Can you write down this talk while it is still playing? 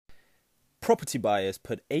Property buyers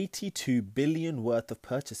put 82 billion worth of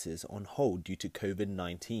purchases on hold due to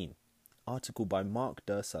COVID-19. Article by Mark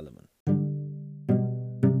Der Sullivan.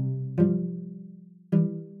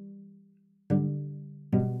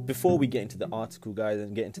 Before we get into the article, guys,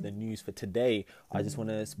 and get into the news for today, I just want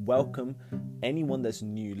to welcome anyone that's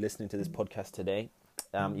new listening to this podcast today.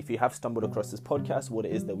 If you have stumbled across this podcast, what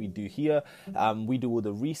it is that we do here, we do all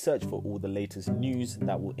the research for all the latest news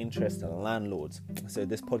that will interest landlords. So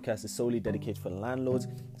this podcast is solely dedicated for landlords.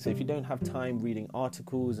 So if you don't have time reading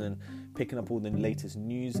articles and picking up all the latest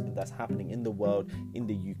news that's happening in the world, in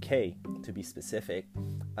the UK to be specific,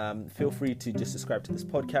 feel free to just subscribe to this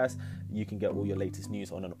podcast. You can get all your latest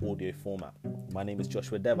news on an audio format. My name is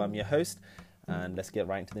Joshua Dev. I'm your host, and let's get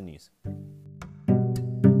right into the news.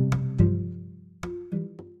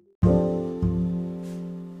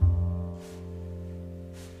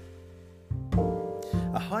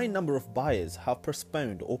 A high number of buyers have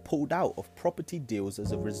postponed or pulled out of property deals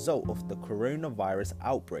as a result of the coronavirus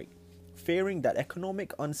outbreak, fearing that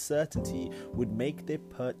economic uncertainty would make their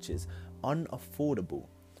purchase unaffordable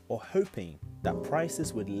or hoping that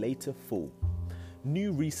prices would later fall.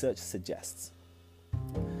 New research suggests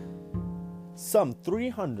some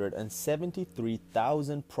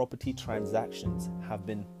 373,000 property transactions have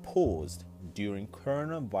been paused during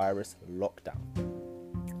coronavirus lockdown,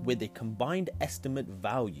 with a combined estimate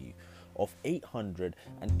value of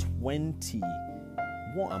 820,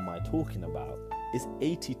 what am I talking about, is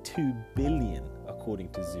 82 billion according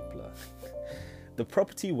to Zoopla. The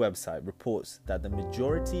property website reports that the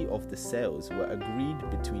majority of the sales were agreed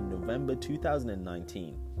between November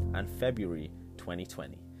 2019 and February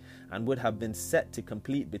 2020 and would have been set to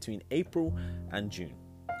complete between April and June.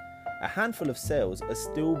 A handful of sales are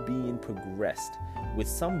still being progressed, with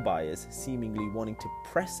some buyers seemingly wanting to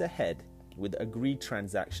press ahead with agreed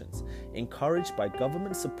transactions, encouraged by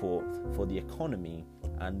government support for the economy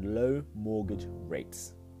and low mortgage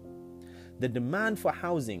rates. The demand for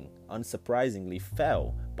housing, unsurprisingly,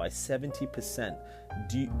 fell by 70%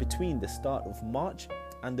 between the start of March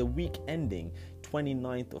and the week ending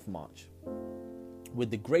 29th of March. With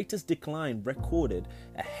the greatest decline recorded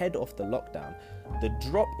ahead of the lockdown, the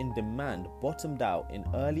drop in demand bottomed out in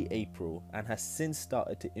early April and has since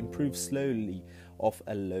started to improve slowly off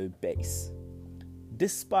a low base.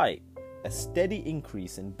 Despite a steady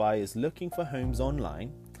increase in buyers looking for homes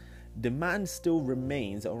online, demand still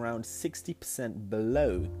remains around 60%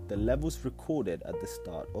 below the levels recorded at the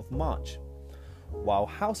start of March. While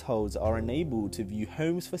households are unable to view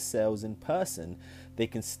homes for sales in person, they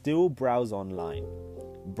can still browse online.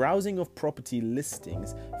 Browsing of property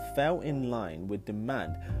listings fell in line with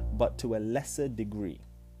demand, but to a lesser degree.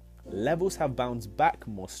 Levels have bounced back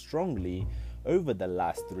more strongly over the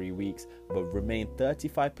last 3 weeks, but remain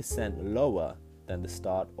 35% lower than the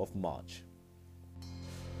start of March.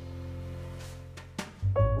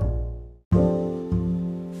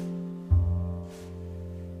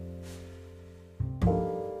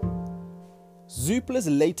 Zoopla's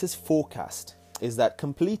latest forecast is that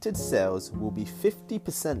completed sales will be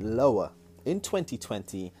 50% lower in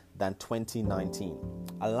 2020 than 2019,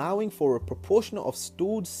 allowing for a proportion of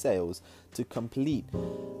stalled sales to complete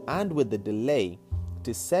and with the delay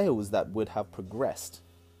to sales that would have progressed.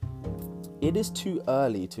 It is too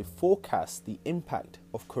early to forecast the impact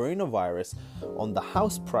of coronavirus on the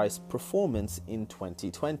house price performance in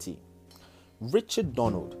 2020. Richard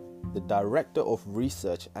Donald, the Director of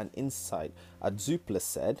Research and Insight at Zoopla,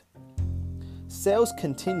 said, "Sales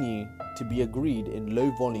continue to be agreed in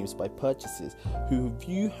low volumes by purchasers who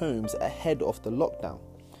view homes ahead of the lockdown.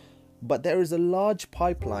 But there is a large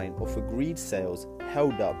pipeline of agreed sales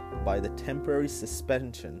held up by the temporary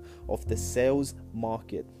suspension of the sales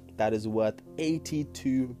market that is worth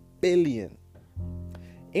 82 billion.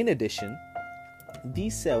 In addition,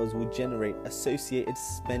 these sales will generate associated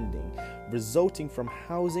spending resulting from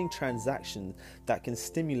housing transactions that can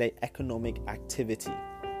stimulate economic activity.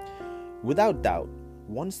 Without doubt,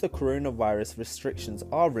 once the coronavirus restrictions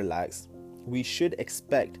are relaxed, we should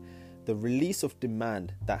expect the release of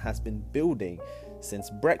demand that has been building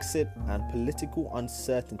since Brexit and political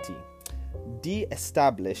uncertainty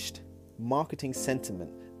de-established marketing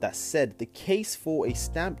sentiment that said the case for a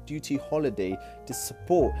stamp duty holiday to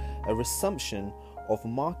support a resumption of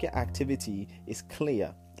market activity is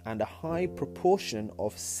clear, and a high proportion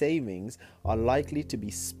of savings are likely to be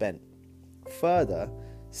spent, further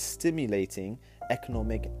stimulating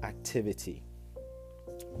economic activity.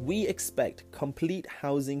 We expect complete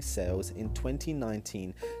housing sales in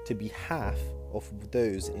 2019 to be half of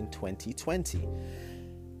those in 2020.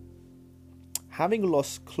 Having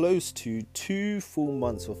lost close to 2 full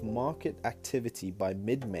months of market activity by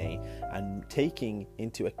mid-May and taking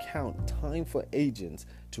into account time for agents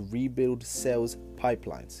to rebuild sales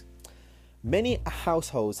pipelines. Many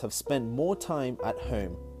households have spent more time at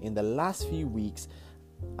home in the last few weeks,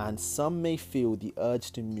 and some may feel the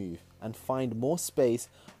urge to move and find more space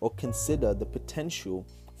or consider the potential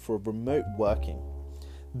for remote working.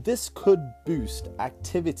 This could boost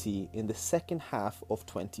activity in the second half of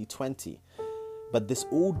 2020. But this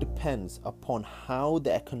all depends upon how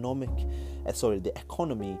the economy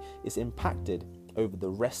is impacted over the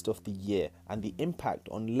rest of the year and the impact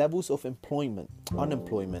on levels of unemployment.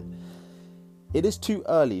 It is too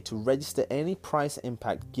early to register any price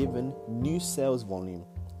impact given new sales volume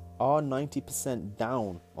are 90%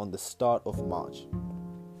 down on the start of March.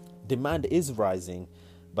 Demand is rising,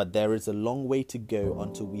 but there is a long way to go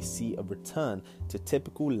until we see a return to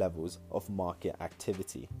typical levels of market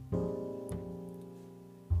activity.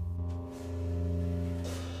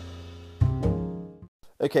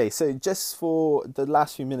 Okay, so just for the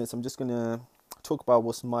last few minutes, I'm just going to talk about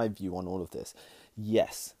what's my view on all of this.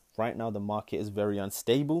 Yes, right now the market is very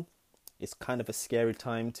unstable. It's kind of a scary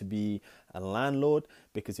time to be a landlord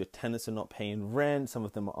because your tenants are not paying rent. Some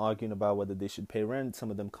of them are arguing about whether they should pay rent.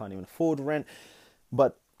 Some of them can't even afford rent.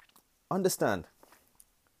 But understand,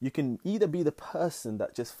 you can either be the person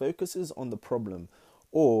that just focuses on the problem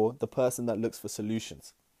or the person that looks for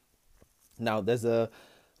solutions. Now, there's a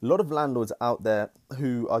lot of landlords out there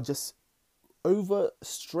who are just over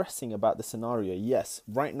stressing about the scenario. Yes,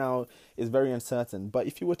 right now is very uncertain, but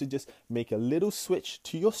if you were to just make a little switch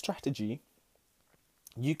to your strategy,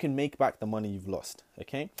 you can make back the money you've lost.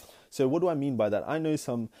 Okay, so what do I mean by that? I know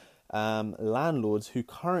some landlords who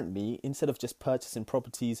currently, instead of just purchasing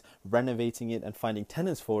properties, renovating it and finding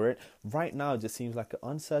tenants for it, right now just seems like an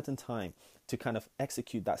uncertain time to kind of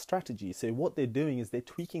execute that strategy. So what they're doing is they're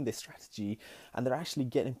tweaking their strategy and they're actually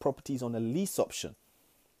getting properties on a lease option.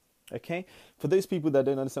 Okay, for those people that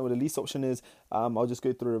don't understand what a lease option is, I'll just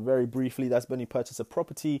go through it very briefly. That's when you purchase a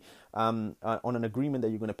property on an agreement that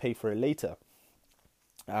you're going to pay for it later.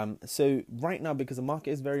 So right now, because the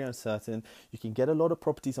market is very uncertain, you can get a lot of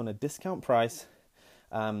properties on a discount price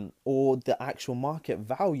or the actual market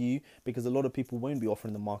value, because a lot of people won't be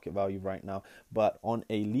offering the market value right now, but on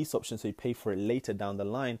a lease option, so you pay for it later down the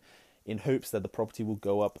line in hopes that the property will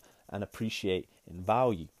go up and appreciate in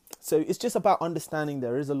value. So it's just about understanding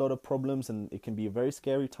there is a lot of problems and it can be a very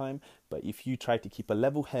scary time, but if you try to keep a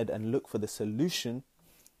level head and look for the solution,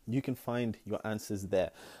 you can find your answers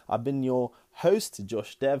there. I've been your host,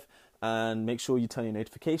 Josh Dev, and make sure you turn your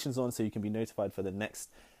notifications on so you can be notified for the next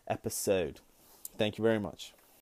episode. Thank you very much.